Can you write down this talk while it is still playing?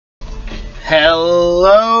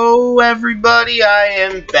Hello everybody, I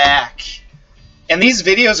am back. And these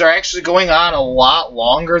videos are actually going on a lot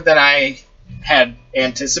longer than I had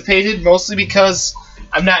anticipated, mostly because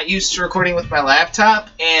I'm not used to recording with my laptop,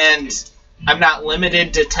 and I'm not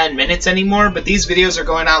limited to 10 minutes anymore, but these videos are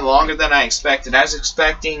going on longer than I expected. I was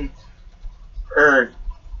expecting, I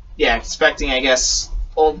guess,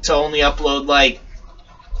 to only upload, like,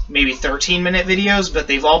 maybe 13-minute videos, but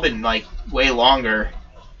they've all been, like, way longer.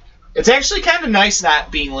 It's actually kind of nice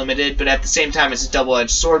not being limited, but at the same time it's a double-edged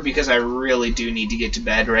sword because I really do need to get to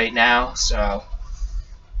bed right now, so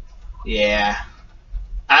yeah.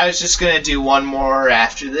 I was just going to do one more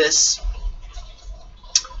after this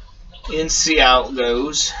and see how it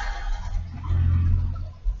goes.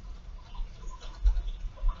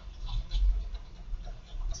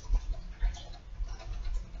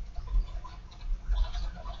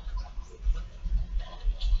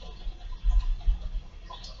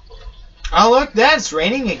 Oh look, that's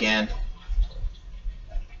raining again.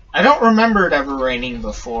 I don't remember it ever raining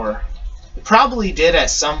before. It probably did at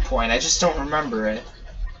some point, I just don't remember it.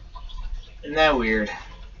 Isn't that weird?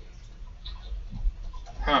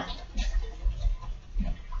 Huh.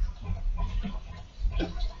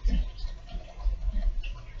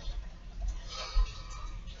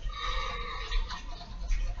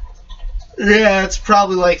 Yeah, it's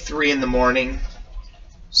probably like 3 in the morning.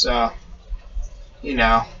 So, you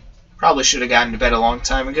know, probably should have gotten to bed a long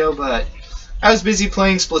time ago, but I was busy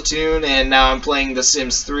playing Splatoon, and now I'm playing The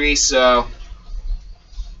Sims 3, so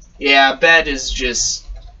yeah, bed is just,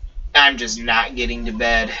 I'm just not getting to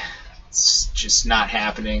bed. It's just not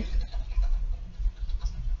happening.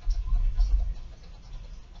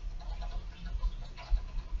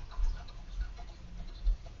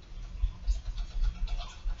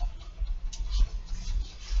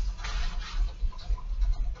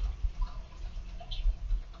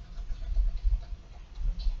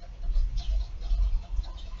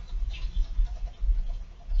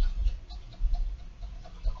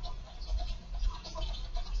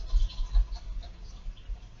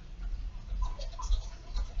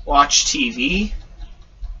 Watch TV?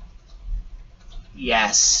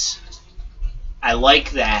 Yes. I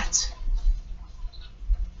like that.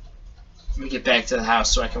 Let me get back to the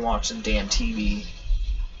house so I can watch some damn TV.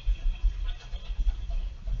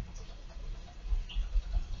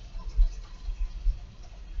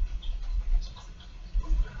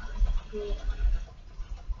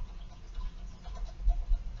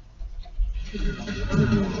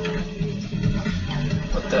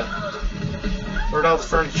 What the? Where'd all the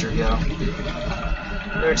furniture go?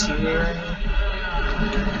 There's TV right here.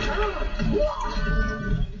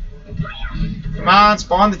 Come on,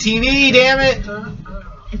 spawn the TV, damn it!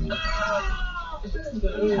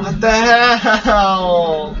 What the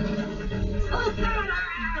hell?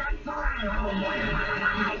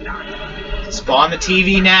 Spawn the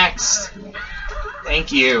TV next.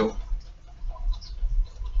 Thank you.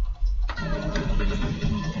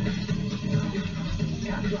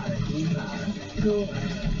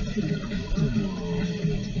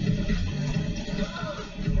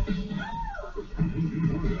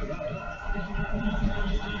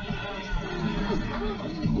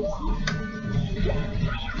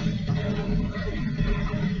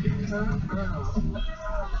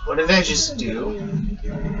 What did I just do?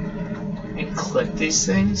 And click these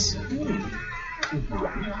things?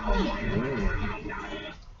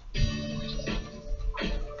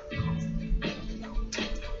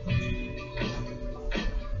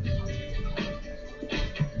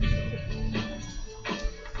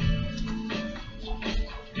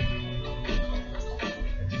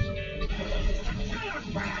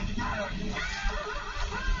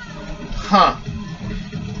 Huh.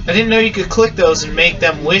 I didn't know you could click those and make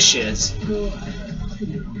them wishes.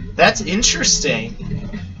 That's interesting.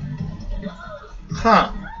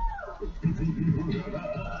 Huh.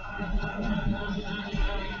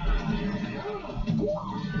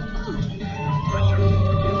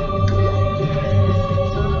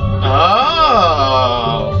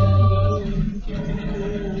 Oh.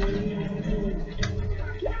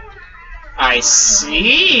 I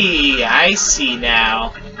see. I see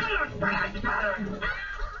now.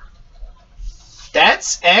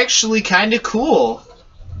 That's actually kind of cool.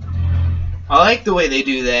 I like the way they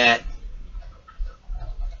do that.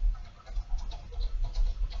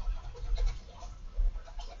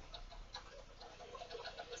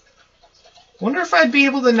 Wonder if I'd be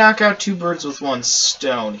able to knock out 2 birds with 1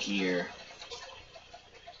 stone here.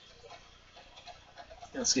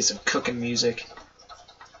 Let's get some cooking music.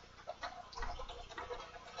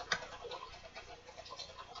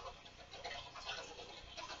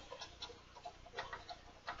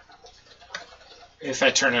 If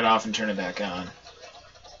I turn it off and turn it back on.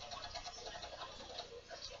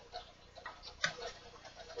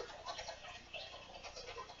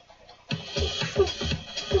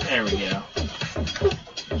 There we go.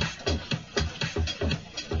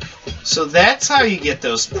 So that's how you get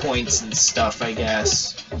those points and stuff, I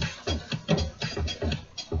guess.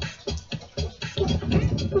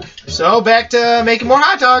 So back to making more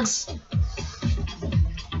hot dogs.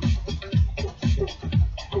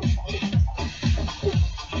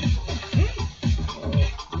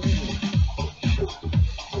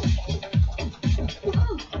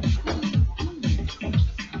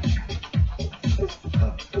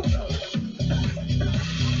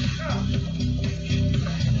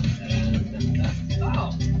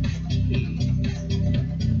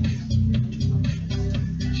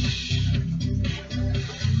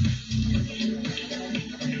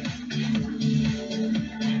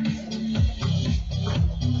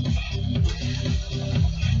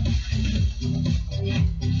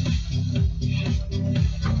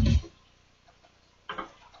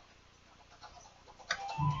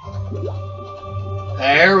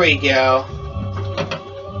 There we go.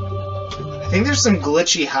 I think there's some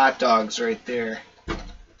glitchy hot dogs right there.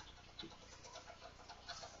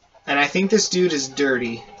 And I think this dude is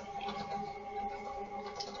dirty.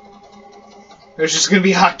 There's just gonna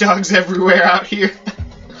be hot dogs everywhere out here.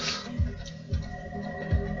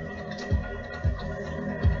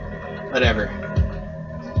 Whatever.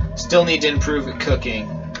 Still need to improve at cooking.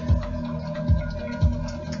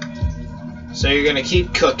 So you're gonna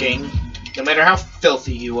keep cooking, no matter how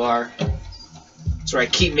filthy you are. That's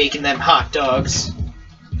right, keep making them hot dogs.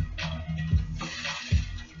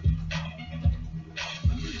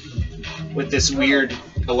 With this weird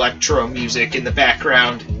electro music in the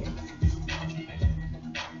background.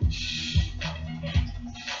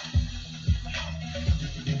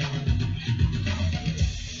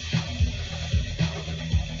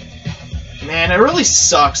 Man, it really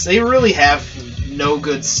sucks. They really have no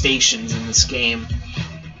good stations in this game.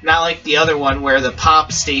 Not like the other one where the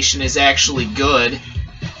pop station is actually good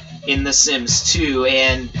in The Sims 2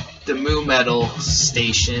 and the Moo Metal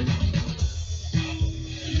station.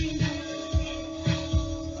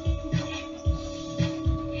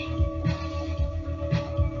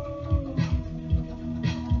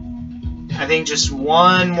 I think just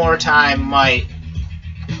one more time I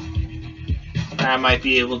might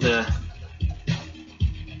be able to.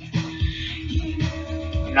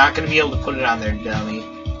 You're not going to be able to put it on there, dummy.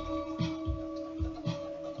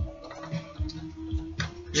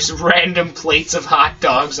 Just random plates of hot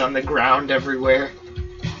dogs on the ground everywhere.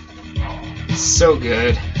 So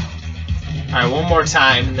good. Alright, one more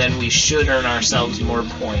time, and then we should earn ourselves more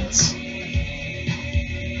points.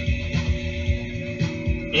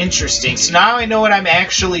 Interesting. So now I know what I'm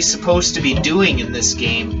actually supposed to be doing in this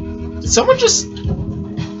game. Did someone just...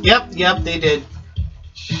 Yep, they did.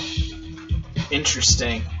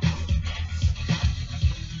 Interesting.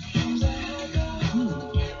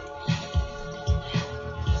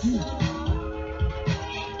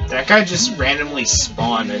 That guy just randomly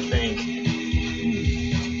spawned, I think.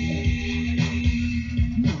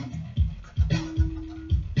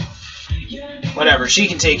 Whatever, she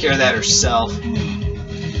can take care of that herself.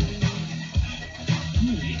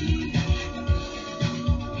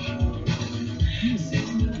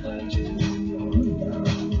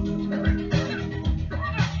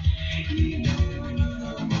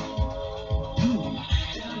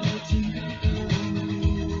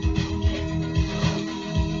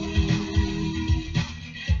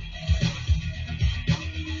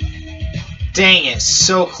 Dang it,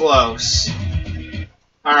 so close.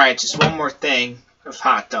 Alright, just one more thing of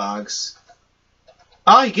hot dogs.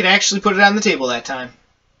 Oh, you could actually put it on the table that time.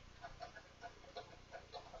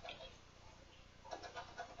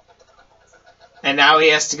 And now he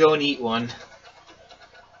has to go and eat one.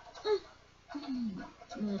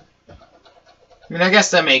 I mean, I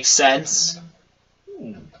guess that makes sense.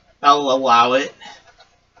 I'll allow it.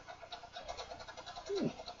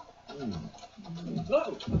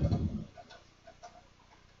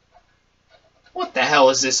 What the hell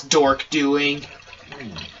is this dork doing?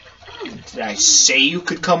 Did I say you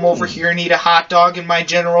could come over here and eat a hot dog in my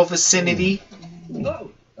general vicinity?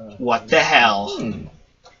 What the hell?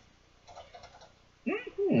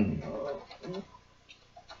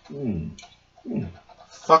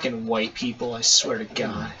 Fucking white people, I swear to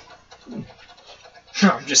God.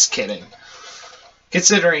 I'm just kidding.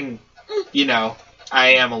 Considering, you know,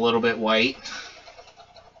 I am a little bit white.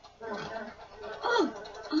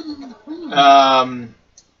 I'm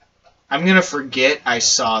gonna forget I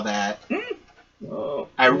saw that.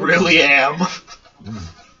 I really am.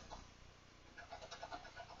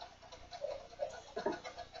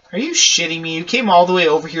 Are you shitting me? You came all the way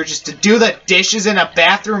over here just to do the dishes in a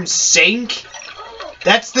bathroom sink?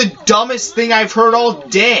 That's the dumbest thing I've heard all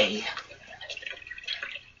day.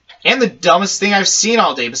 And the dumbest thing I've seen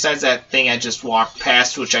all day, besides that thing I just walked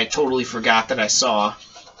past, which I totally forgot that I saw.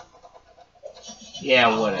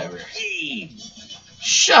 Yeah, whatever.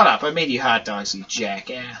 Shut up, I made you hot dogs, you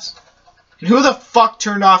jackass. And who the fuck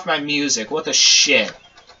turned off my music? What the shit?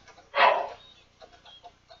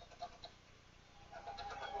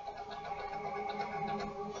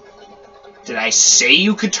 Did I say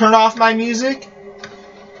you could turn off my music?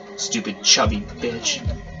 Stupid chubby bitch.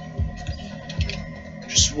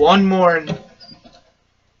 Just one more.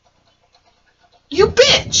 You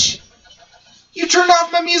bitch! You turned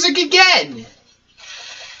off my music again!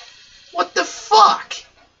 What the fuck?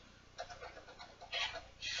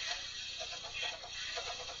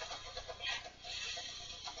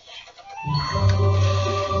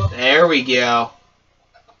 There we go.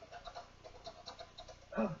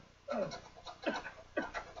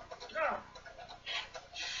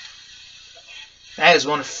 That is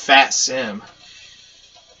one fat sim.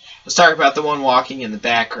 Let's talk about the one walking in the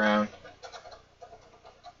background.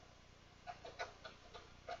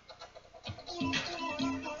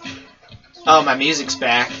 Oh, my music's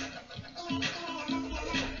back.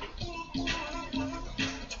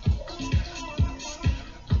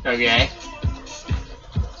 Okay.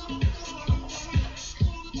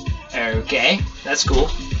 Okay, that's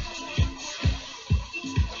cool.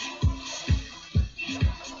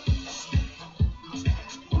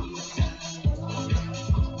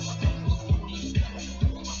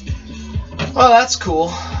 Well, that's cool.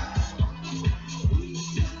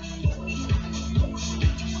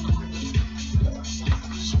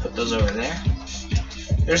 Just put those over there.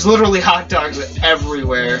 There's literally hot dogs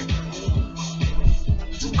everywhere.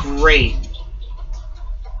 It's great.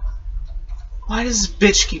 Why does this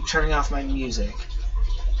bitch keep turning off my music?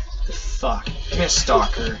 The fuck? I'm gonna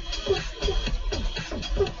stalk her.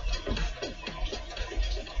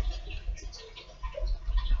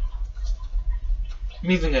 I'm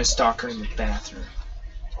even gonna stalk her in the bathroom.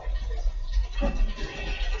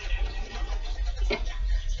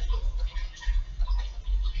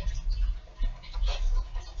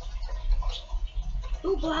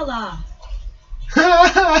 Oopala!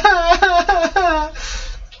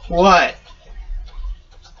 What?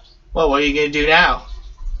 Well, what are you gonna do now?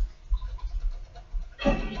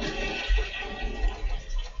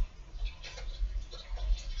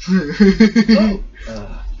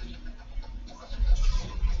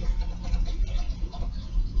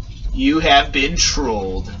 You have been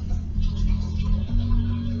trolled.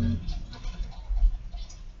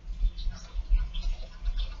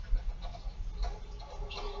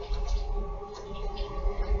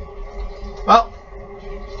 Well,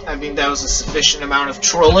 I think that was a sufficient amount of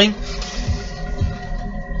trolling.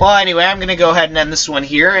 Well, anyway, I'm going to go ahead and end this one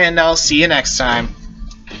here, and I'll see you next time.